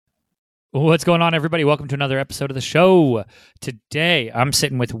What's going on, everybody? Welcome to another episode of the show. Today, I'm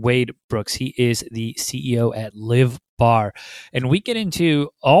sitting with Wade Brooks. He is the CEO at Live Bar. And we get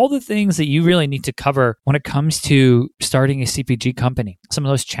into all the things that you really need to cover when it comes to starting a CPG company. Some of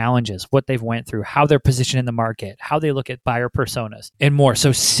those challenges, what they've went through, how they're positioned in the market, how they look at buyer personas, and more.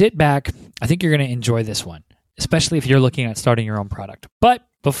 So sit back. I think you're going to enjoy this one, especially if you're looking at starting your own product. But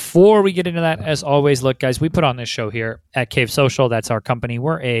before we get into that, as always, look, guys, we put on this show here at Cave Social. That's our company.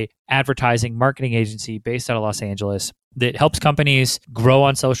 We're a advertising marketing agency based out of Los Angeles that helps companies grow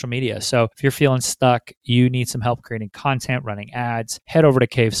on social media. So if you're feeling stuck, you need some help creating content, running ads, head over to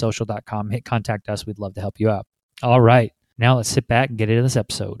cavesocial.com, hit contact us. We'd love to help you out. All right. Now let's sit back and get into this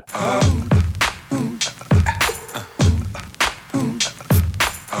episode.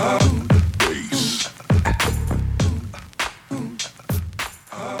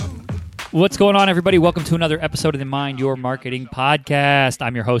 What's going on, everybody? Welcome to another episode of the Mind Your Marketing Podcast.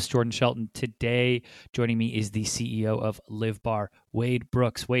 I'm your host, Jordan Shelton. Today, joining me is the CEO of Live Bar, Wade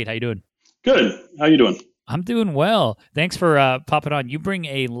Brooks. Wade, how you doing? Good. How you doing? I'm doing well. Thanks for popping on. You bring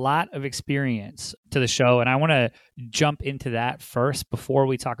a lot of experience to the show, and I want to jump into that first before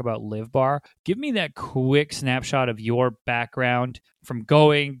we talk about Live Bar. Give me that quick snapshot of your background from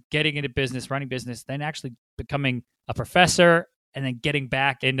getting into business, running business, then actually becoming a professor, and then getting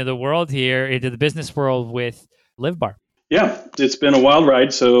back into the world here, into the business world with Live Bar. Yeah, it's been a wild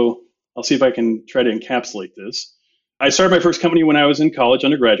ride, so I'll see if I can try to encapsulate this. I started my first company when I was in college,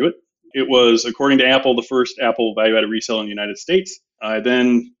 undergraduate. It was, according to Apple, the first Apple value-added reseller in the United States. I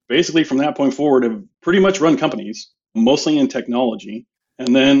then, basically from that point forward, have pretty much run companies, mostly in technology.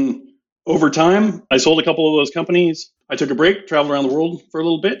 And then over time, I sold a couple of those companies. I took a break, traveled around the world for a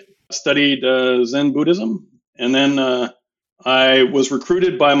little bit, studied Zen Buddhism, and then I was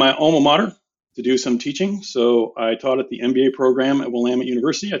recruited by my alma mater to do some teaching. So I taught at the MBA program at Willamette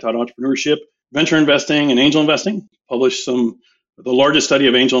University. I taught entrepreneurship, venture investing, and angel investing, published the largest study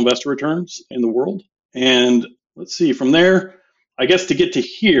of angel investor returns in the world. And let's see, from there, I guess to get to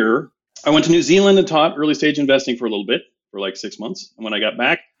here, I went to New Zealand and taught early stage investing for a little bit, for like 6 months. And when I got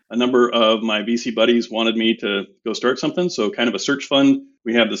back, a number of my VC buddies wanted me to go start something. So kind of a search fund.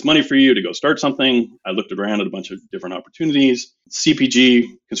 We have this money for you to go start something. I looked around at a bunch of different opportunities, CPG,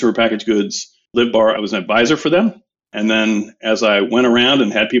 consumer packaged goods, Live Bar. I was an advisor for them. And then as I went around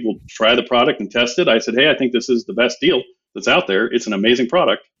and had people try the product and test it, I said, hey, I think this is the best deal that's out there. It's an amazing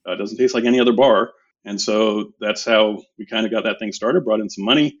product. It doesn't taste like any other bar. And so that's how we kind of got that thing started, brought in some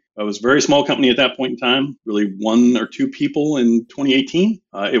money. It was a very small company at that point in time, really 1 or 2 people in 2018.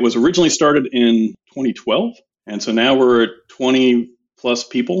 It was originally started in 2012. And so now we're at 20 plus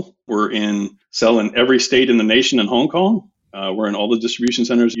people. We're in every state in the nation and Hong Kong. We're in all the distribution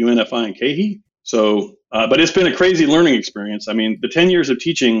centers, UNFI and KEHI. So, but it's been a crazy learning experience. I mean, the 10 years of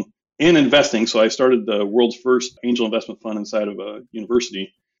teaching and investing. So I started the world's first angel investment fund inside of a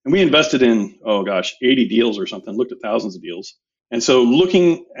university. And we invested in, 80 deals or something, looked at thousands of deals. And so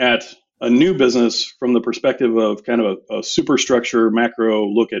looking at a new business from the perspective of kind of a superstructure, macro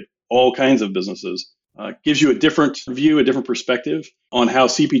look at all kinds of businesses gives you a different view, a different perspective on how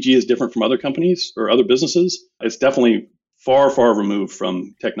CPG is different from other companies or other businesses. It's definitely far, far removed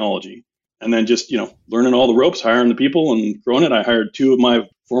from technology. And then just, learning all the ropes, hiring the people and growing it. I hired 2 of my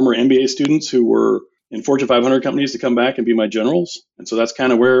former MBA students who were in Fortune 500 companies to come back and be my generals. And so that's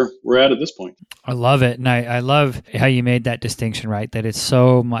kind of where we're at this point. I love it. And I love how you made that distinction, right? That it's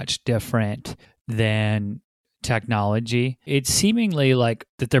so much different than technology. It's seemingly like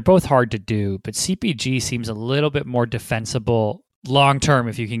that they're both hard to do, but CPG seems a little bit more defensible long-term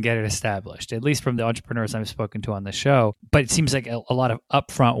if you can get it established, at least from the entrepreneurs I've spoken to on the show. But it seems like a lot of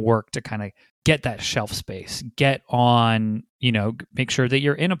upfront work to kind of get that shelf space, get on, make sure that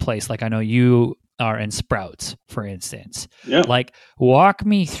you're in a place like I know you are in Sprouts, for instance. Yeah. Like, walk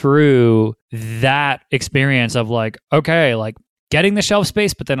me through that experience of getting the shelf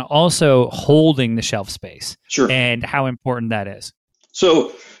space, but then also holding the shelf space. Sure. And how important that is.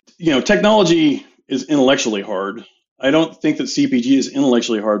 So, technology is intellectually hard. I don't think that CPG is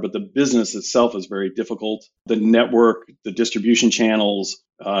intellectually hard, but the business itself is very difficult. The network, the distribution channels,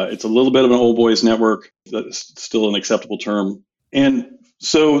 it's a little bit of an old boys network. That's still an acceptable term. And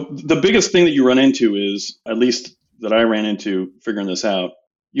so the biggest thing that you run into is, at least that I ran into figuring this out,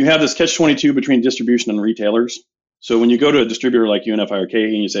 you have this catch-22 between distribution and retailers. So when you go to a distributor like UNFI or KEHI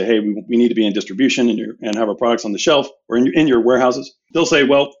and you say, hey, we need to be in distribution and have our products on the shelf or in your warehouses, they'll say,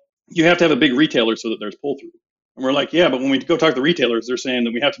 well, you have to have a big retailer so that there's pull-through. And we're like, yeah, but when we go talk to the retailers, they're saying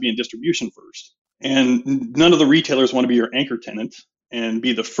that we have to be in distribution first. And none of the retailers want to be your anchor tenant and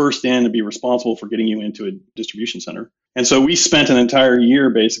be the first in and be responsible for getting you into a distribution center. And so we spent an entire year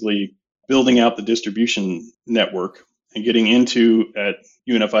basically building out the distribution network and getting into at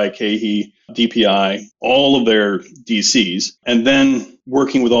UNFI, KeHE, DPI, all of their DCs, and then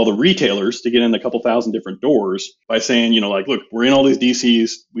working with all the retailers to get in a couple thousand different doors by saying, like, look, we're in all these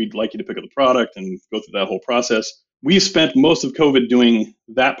DCs. We'd like you to pick up the product and go through that whole process. We spent most of COVID doing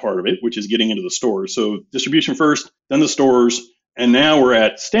that part of it, which is getting into the stores. So distribution first, then the stores, and now we're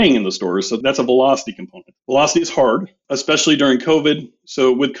at staying in the stores. So that's a velocity component. Velocity is hard, especially during COVID.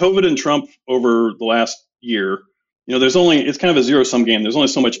 So with COVID and Trump over the last year, it's kind of a zero-sum game. There's only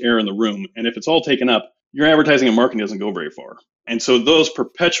so much air in the room. And if it's all taken up, your advertising and marketing doesn't go very far. And so those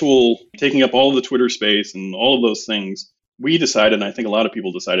perpetual taking up all of the Twitter space and all of those things, we decided, and I think a lot of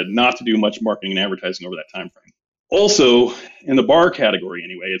people decided, not to do much marketing and advertising over that time frame. Also, in the bar category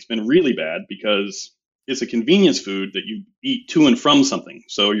anyway, it's been really bad because it's a convenience food that you eat to and from something.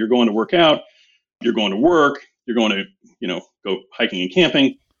 So you're going to work out, you're going to work, you're going to, go hiking and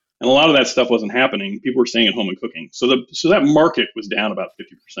camping. And a lot of that stuff wasn't happening. People were staying at home and cooking. So that market was down about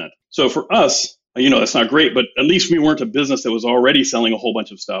 50%. So for us, that's not great, but at least we weren't a business that was already selling a whole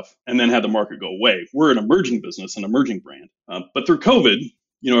bunch of stuff and then had the market go away. We're an emerging business, an emerging brand. But through COVID,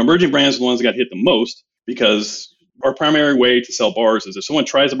 emerging brands are the ones that got hit the most because our primary way to sell bars is if someone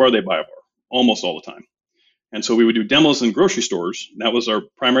tries a bar, they buy a bar almost all the time. And so we would do demos in grocery stores. That was our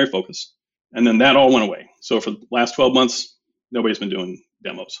primary focus. And then that all went away. So for the last 12 months, nobody's been doing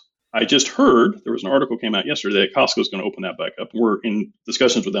demos. I just heard there was an article came out yesterday that Costco is going to open that back up. We're in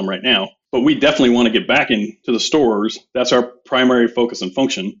discussions with them right now, but we definitely want to get back into the stores. That's our primary focus and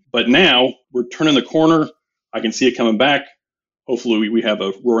function. But now we're turning the corner. I can see it coming back. Hopefully we have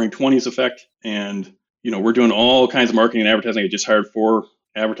a roaring 20s effect. And, we're doing all kinds of marketing and advertising. I just hired 4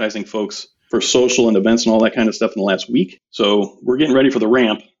 advertising folks for social and events and all that kind of stuff in the last week. So we're getting ready for the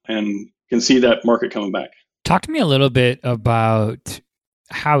ramp and can see that market coming back. Talk to me a little bit about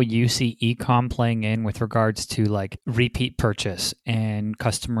how you see e-com playing in with regards to like repeat purchase and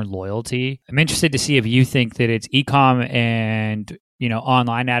customer loyalty. I'm interested to see if you think that it's e-com and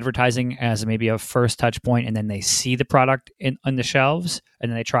online advertising as maybe a first touch point, and then they see the product on the shelves and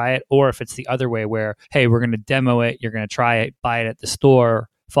then they try it, or if it's the other way where, hey, we're going to demo it, you're going to try it, buy it at the store,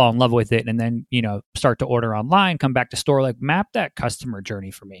 fall in love with it, and then start to order online, come back to store. Like, map that customer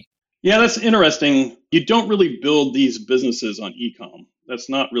journey for me. Yeah, that's interesting. You don't really build these businesses on e-com. That's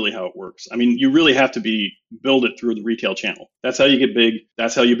not really how it works. I mean, you really have to build it through the retail channel. That's how you get big.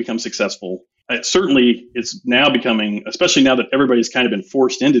 That's how you become successful. Certainly, it's now becoming, especially now that everybody's kind of been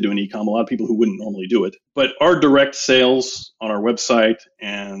forced into doing e-com, a lot of people who wouldn't normally do it. But our direct sales on our website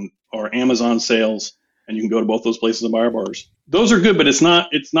and our Amazon sales, and you can go to both those places and buy our bars. Those are good, but it's not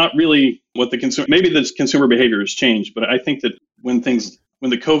really what the consumer, maybe the consumer behavior has changed. But I think that when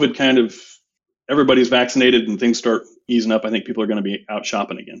the COVID kind of, everybody's vaccinated and things start easing up, I think people are going to be out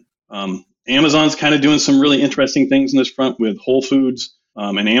shopping again. Amazon's kind of doing some really interesting things in this front with Whole Foods,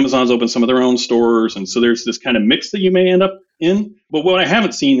 and Amazon's opened some of their own stores. And so there's this kind of mix that you may end up in. But what I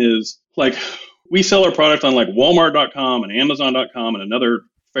haven't seen is, like, we sell our product on like Walmart.com and Amazon.com and another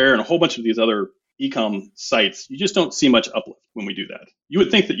Fair and a whole bunch of these other e-com sites. You just don't see much uplift when we do that. You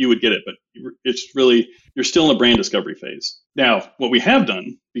would think that you would get it, but it's really, you're still in the brand discovery phase. Now, what we have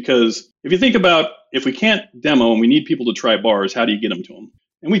done, because if you think about, if we can't demo and we need people to try bars, how do you get them to them?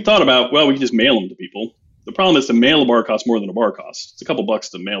 And we thought about, well, we can just mail them to people. The problem is to mail a bar costs more than a bar costs. It's a couple bucks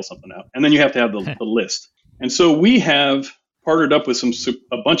to mail something out. And then you have to have the list. And so we have partnered up with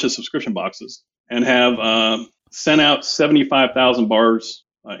a bunch of subscription boxes and have sent out 75,000 bars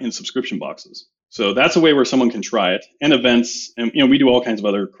in subscription boxes. So that's a way where someone can try it, and events. And, we do all kinds of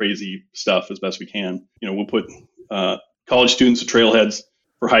other crazy stuff as best we can. We'll put college students at trailheads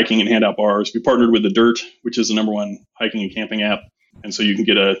for hiking and hand out bars. We partnered with The Dirt, which is the #1 hiking and camping app. And so you can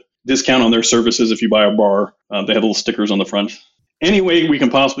get a discount on their services if you buy a bar. They have little stickers on the front. Any way we can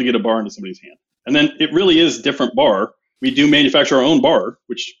possibly get a bar into somebody's hand. And then it really is a different bar. We do manufacture our own bar,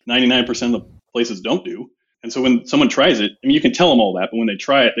 which 99% of the places don't do. And so when someone tries it, you can tell them all that, but when they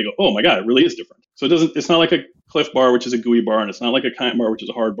try it, they go, oh my God, it really is different. So it's not like a Cliff Bar, which is a gooey bar, and it's not like a Kind Bar, which is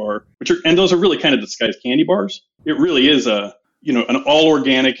a hard bar, and those are really kind of disguised candy bars. It really is an all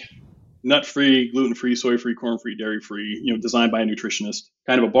organic, nut-free, gluten-free, soy-free, corn-free, dairy-free, designed by a nutritionist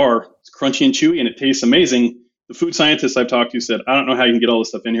kind of a bar. It's crunchy and chewy and it tastes amazing. The food scientists I've talked to said, I don't know how you can get all this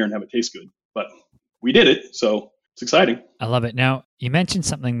stuff in here and have it taste good, but we did it. So it's exciting. I love it. Now, you mentioned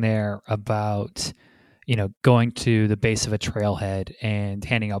something there about going to the base of a trailhead and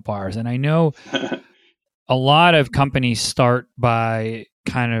handing out bars. And I know a lot of companies start by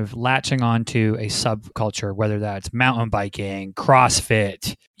kind of latching onto a subculture, whether that's mountain biking,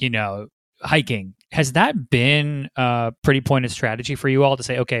 CrossFit, hiking. Has that been a pretty pointed strategy for you all to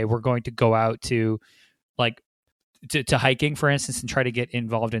say, okay, we're going to go out to like to hiking, for instance, and try to get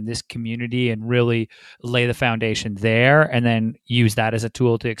involved in this community and really lay the foundation there and then use that as a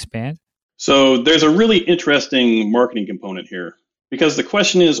tool to expand? So there's a really interesting marketing component here because the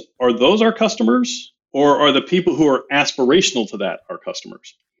question is, are those our customers or are the people who are aspirational to that our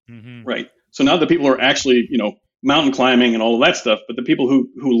customers? Mm-hmm. Right. So not the people who are actually, mountain climbing and all of that stuff, but the people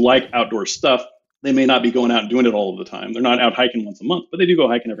who like outdoor stuff, they may not be going out and doing it all of the time. They're not out hiking once a month, but they do go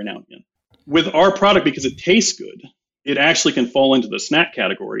hiking every now and again. With our product, because it tastes good, it actually can fall into the snack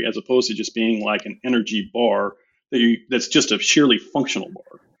category as opposed to just being like an energy bar that's just a sheerly functional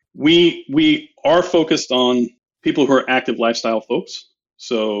bar. We are focused on people who are active lifestyle folks.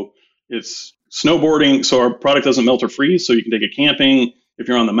 So it's snowboarding. So our product doesn't melt or freeze. So you can take it camping. If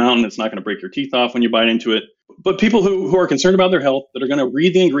you're on the mountain, it's not going to break your teeth off when you bite into it. But people who are concerned about their health, that are going to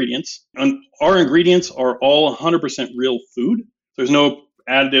read the ingredients, and our ingredients are all 100% real food. There's no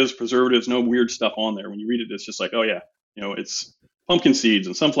additives, preservatives, no weird stuff on there. When you read it, it's just like, oh yeah, it's pumpkin seeds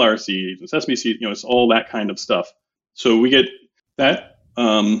and sunflower seeds and sesame seeds. It's all that kind of stuff. So we get that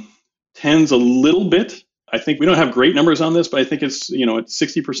tends a little bit. I think we don't have great numbers on this, but I think it's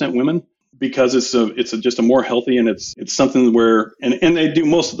 60% women because it's just a more healthy, and it's something where and they do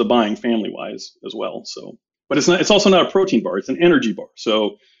most of the buying family wise as well. So. But it's also not a protein bar. It's an energy bar.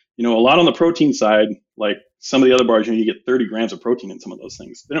 So, a lot on the protein side, like some of the other bars, you get 30 grams of protein in some of those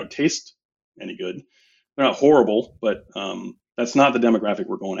things. They don't taste any good. They're not horrible, but that's not the demographic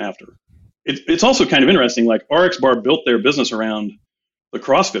we're going after. It's also kind of interesting. Like RX Bar built their business around the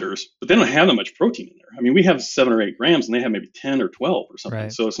CrossFitters, but they don't have that much protein in there. I mean, we have 7 or 8 grams and they have maybe 10 or 12 or something.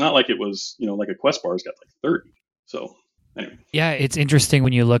 Right. So it's not like it was, like a Quest bar's got like 30. So anyway. Yeah, it's interesting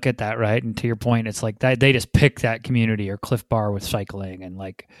when you look at that, right? And to your point, it's like that they just pick that community or Cliff Bar with cycling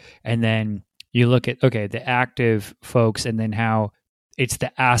and then you look at, okay, the active folks and then how it's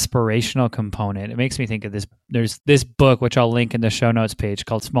the aspirational component. It makes me think of this. There's this book, which I'll link in the show notes page,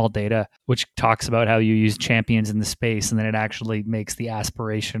 called Small Data, which talks about how you use champions in the space and then it actually makes the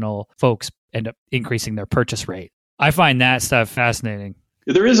aspirational folks end up increasing their purchase rate. I find that stuff fascinating.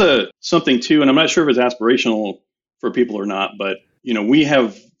 There is something too, and I'm not sure if it's aspirational for people or not, but we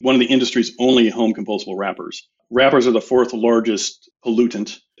have one of the industry's only home compostable wrappers. Wrappers are the 4th largest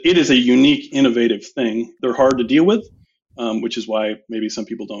pollutant. It is a unique, innovative thing. They're hard to deal with, which is why maybe some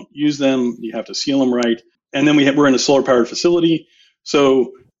people don't use them. You have to seal them right. And then we're in a solar-powered facility.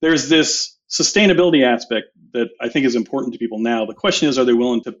 So there's this sustainability aspect that I think is important to people now. The question is, are they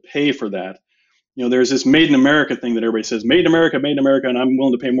willing to pay for that? There's this Made in America thing that everybody says, Made in America, and I'm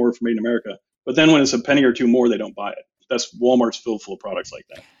willing to pay more for Made in America. But then when it's a penny or two more, they don't buy it. That's Walmart's filled full of products like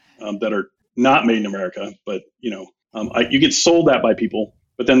that that are not made in America. But, you get sold that by people,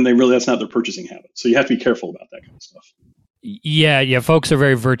 but then that's not their purchasing habit. So you have to be careful about that kind of stuff. Yeah. Folks are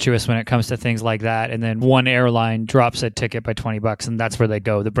very virtuous when it comes to things like that. And then one airline drops a ticket by $20 and that's where they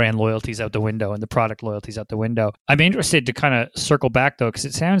go. The brand loyalty's out the window and the product loyalty's out the window. I'm interested to kind of circle back though, because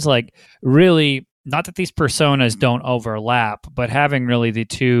it sounds like really, not that these personas don't overlap, but having really the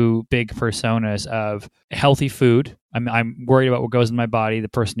two big personas of healthy food. I'm worried about what goes in my body. The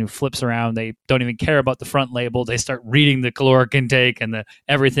person who flips around, they don't even care about the front label. They start reading the caloric intake and the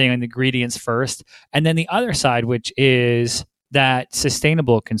everything and the ingredients first. And then the other side, which is that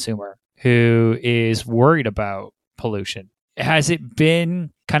sustainable consumer who is worried about pollution. Has it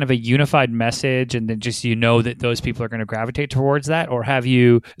been kind of a unified message and then just that those people are going to gravitate towards that? Or have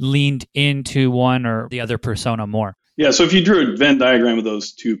you leaned into one or the other persona more? Yeah, so if you drew a Venn diagram of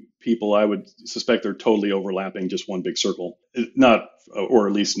those two people, I would suspect they're totally overlapping, just one big circle, or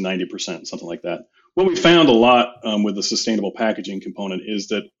at least 90%, something like that. What we found a lot with the sustainable packaging component is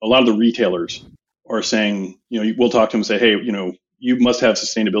that a lot of the retailers are saying, we'll talk to them and say, hey, you must have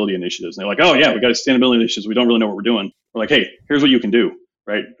sustainability initiatives. And they're like, oh yeah, we got sustainability initiatives. We don't really know what we're doing. We're like, hey, here's what you can do,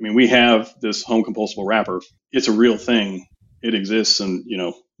 right? I mean, we have this home compostable wrapper. It's a real thing. It exists and,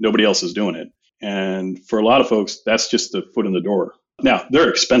 nobody else is doing it. And for a lot of folks, that's just the foot in the door. Now,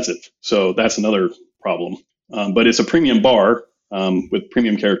 they're expensive. So that's another problem. But it's a premium bar with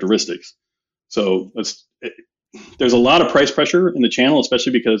premium characteristics. So there's a lot of price pressure in the channel,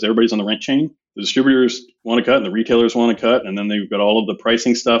 especially because everybody's on the rent chain. The distributors want to cut and the retailers want to cut. And then they've got all of the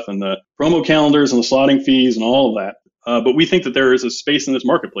pricing stuff and the promo calendars and the slotting fees and all of that. But we think that there is a space in this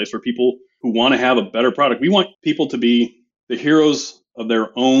marketplace for people who want to have a better product. We want people to be the heroes of their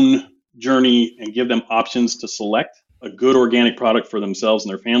own journey and give them options to select a good organic product for themselves and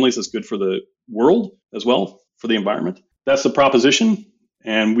their families that's good for the world as well, for the environment. That's the proposition.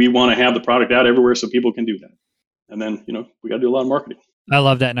 And we want to have the product out everywhere so people can do that. And then, we got to do a lot of marketing. I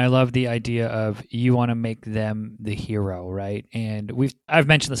love that. And I love the idea of you want to make them the hero, right? And I've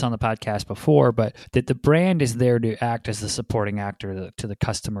mentioned this on the podcast before, but that the brand is there to act as the supporting actor to the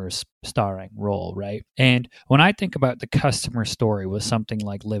customer's starring role, right? And when I think about the customer story with something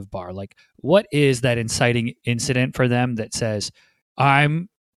like Live Bar, like what is that inciting incident for them that says,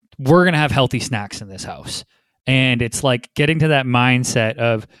 we're going to have healthy snacks in this house? And it's like getting to that mindset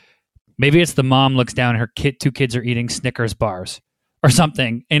of maybe it's the mom looks down and her two kids are eating Snickers bars or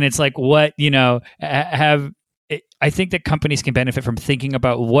something. And it's like, what, I think that companies can benefit from thinking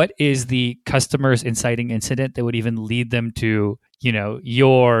about what is the customer's inciting incident that would even lead them to,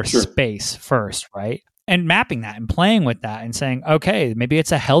 your space first, right? And mapping that and playing with that and saying, okay, maybe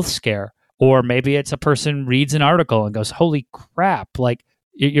it's a health scare, or maybe it's a person reads an article and goes, holy crap, like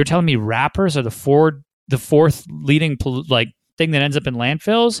you're telling me wrappers are the fourth leading thing that ends up in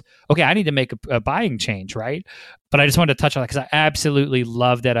landfills. Okay, I need to make a buying change, right? But I just wanted to touch on that because I absolutely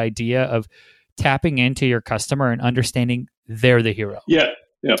love that idea of tapping into your customer and understanding they're the hero. Yeah.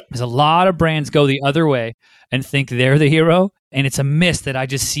 Because a lot of brands go the other way and think they're the hero, and it's a miss that I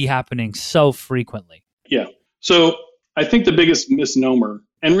just see happening so frequently. Yeah. So I think the biggest misnomer,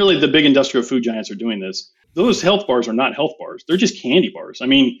 and really the big industrial food giants are doing this, those health bars are not health bars. They're just candy bars. I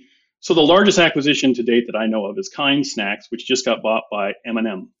mean, so the largest acquisition to date that I know of is Kind Snacks, which just got bought by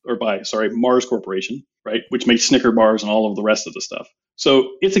Mars Corporation, right? Which makes Snicker bars and all of the rest of the stuff.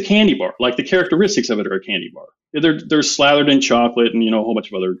 So it's a candy bar. Like the characteristics of it are a candy bar. They're slathered in chocolate and, a whole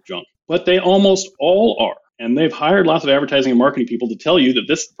bunch of other junk. But they almost all are. And they've hired lots of advertising and marketing people to tell you that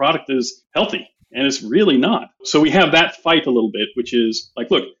this product is healthy. And it's really not. So we have that fight a little bit, which is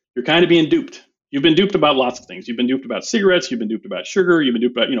like, look, you're kind of being duped. You've been duped about lots of things. You've been duped about cigarettes. You've been duped about sugar. You've been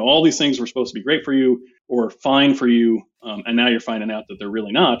duped about, all these things were supposed to be great for you or fine for you. And now you're finding out that they're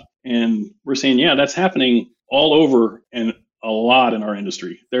really not. And we're saying, yeah, that's happening all over and a lot in our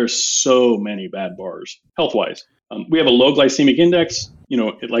industry. There's so many bad bars health-wise. We have a low glycemic index.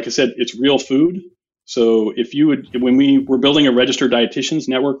 Like I said, it's real food. So we're building a registered dietitians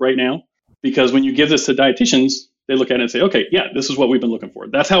network right now, because when you give this to dietitians, they look at it and say, okay, yeah, this is what we've been looking for.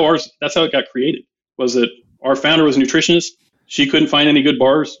 That's how it got created, was that our founder was a nutritionist. She couldn't find any good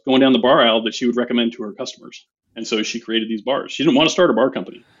bars going down the bar aisle that she would recommend to her customers. And so she created these bars. She didn't want to start a bar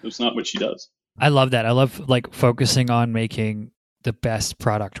company. It's not what she does. I love that. I love focusing on making the best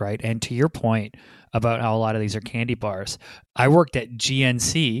product, right? And to your point about how a lot of these are candy bars, I worked at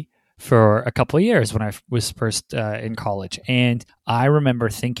GNC for a couple of years when I was first in college. And I remember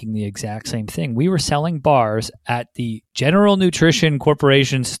thinking the exact same thing. We were selling bars at the General Nutrition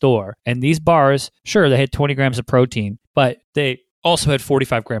Corporation store. And these bars, sure, they had 20 grams of protein, but they also had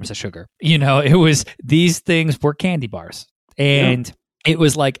 45 grams of sugar. These things were candy bars. And it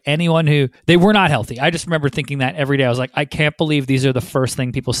was like they were not healthy. I just remember thinking that every day. I was like, I can't believe these are the first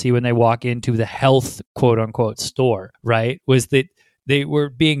thing people see when they walk into the health, quote unquote, store, right? Was that they were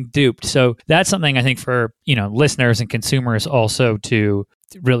being duped. So that's something I think for, listeners and consumers also to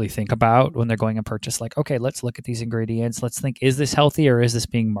really think about when they're going and purchase, like, okay, let's look at these ingredients. Let's think, is this healthy or is this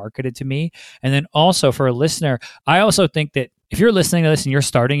being marketed to me? And then also for a listener, I also think that if you're listening to this and you're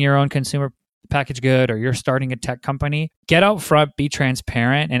starting your own consumer packaged good or you're starting a tech company, get out front, be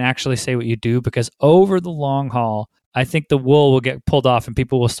transparent, and actually say what you do, because over the long haul, I think the wool will get pulled off and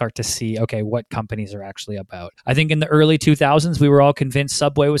people will start to see, okay, what companies are actually about. I think in the early 2000s, we were all convinced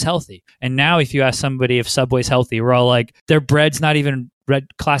Subway was healthy. And now if you ask somebody if Subway's healthy, we're all like, their bread's not even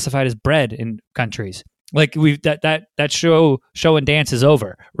classified as bread in countries. Like that show and dance is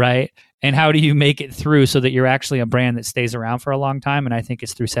over, right? And how do you make it through so that you're actually a brand that stays around for a long time? And I think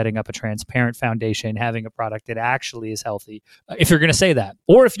it's through setting up a transparent foundation, having a product that actually is healthy. If you're going to say that,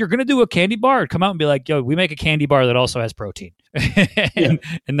 or if you're going to do a candy bar, come out and be like, yo, we make a candy bar that also has protein. and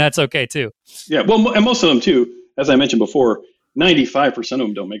that's okay too. Yeah. Well, and most of them too, as I mentioned before, 95% of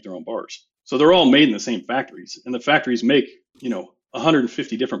them don't make their own bars. So they're all made in the same factories, and the factories make,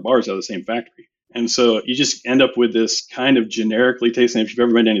 150 different bars out of the same factory. And so you just end up with this kind of generically tasting. If you've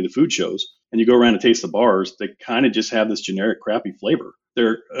ever been to any of the food shows and you go around and taste the bars, they kind of just have this generic crappy flavor. There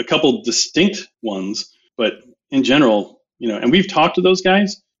are a couple distinct ones, but in general, and we've talked to those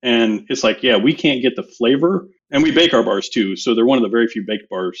guys and it's like, yeah, we can't get the flavor. And we bake our bars too. So they're one of the very few baked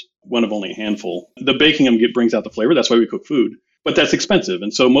bars, one of only a handful. The baking them brings out the flavor. That's why we cook food, but that's expensive.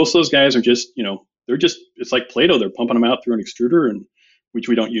 And so most of those guys are just, it's like Play-Doh. They're pumping them out through an extruder, and which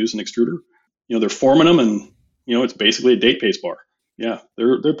we don't use an extruder. They're forming them, and it's basically a date paste bar. Yeah,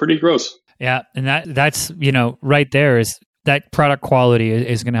 they're pretty gross. Yeah, and that's right there is that product quality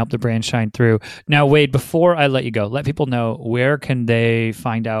is going to help the brand shine through. Now, Wade, before I let you go, let people know where can they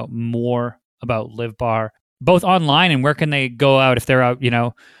find out more about Live Bar, both online and where can they go out if they're out,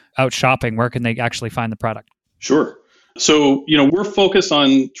 out shopping? Where can they actually find the product? Sure. So, we're focused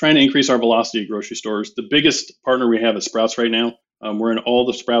on trying to increase our velocity at grocery stores. The biggest partner we have is Sprouts right now. We're in all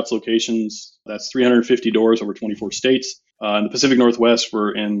the Sprouts locations. That's 350 doors over 24 states. In the Pacific Northwest,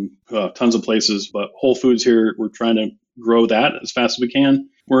 we're in tons of places, but Whole Foods here, we're trying to grow that as fast as we can.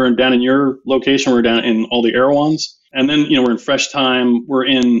 We're down in your location. We're down in all the Erewhons. And then, we're in Fresh Time. We're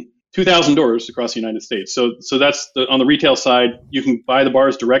in 2,000 doors across the United States. So that's on the retail side. You can buy the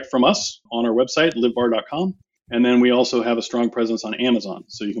bars direct from us on our website, livebar.com. And then we also have a strong presence on Amazon.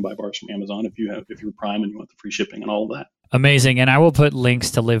 So you can buy bars from Amazon if you're Prime and you want the free shipping and all of that. Amazing. And I will put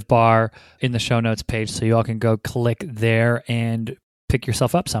links to Live Bar in the show notes page so you all can go click there and pick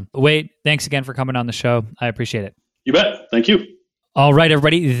yourself up some. Wade, thanks again for coming on the show. I appreciate it. You bet. Thank you. All right,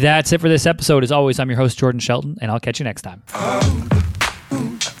 everybody. That's it for this episode. As always, I'm your host, Jordan Shelton, and I'll catch you next time.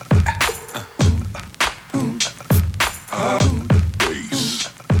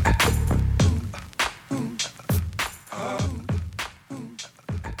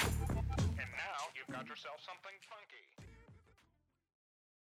 Yourself something funky.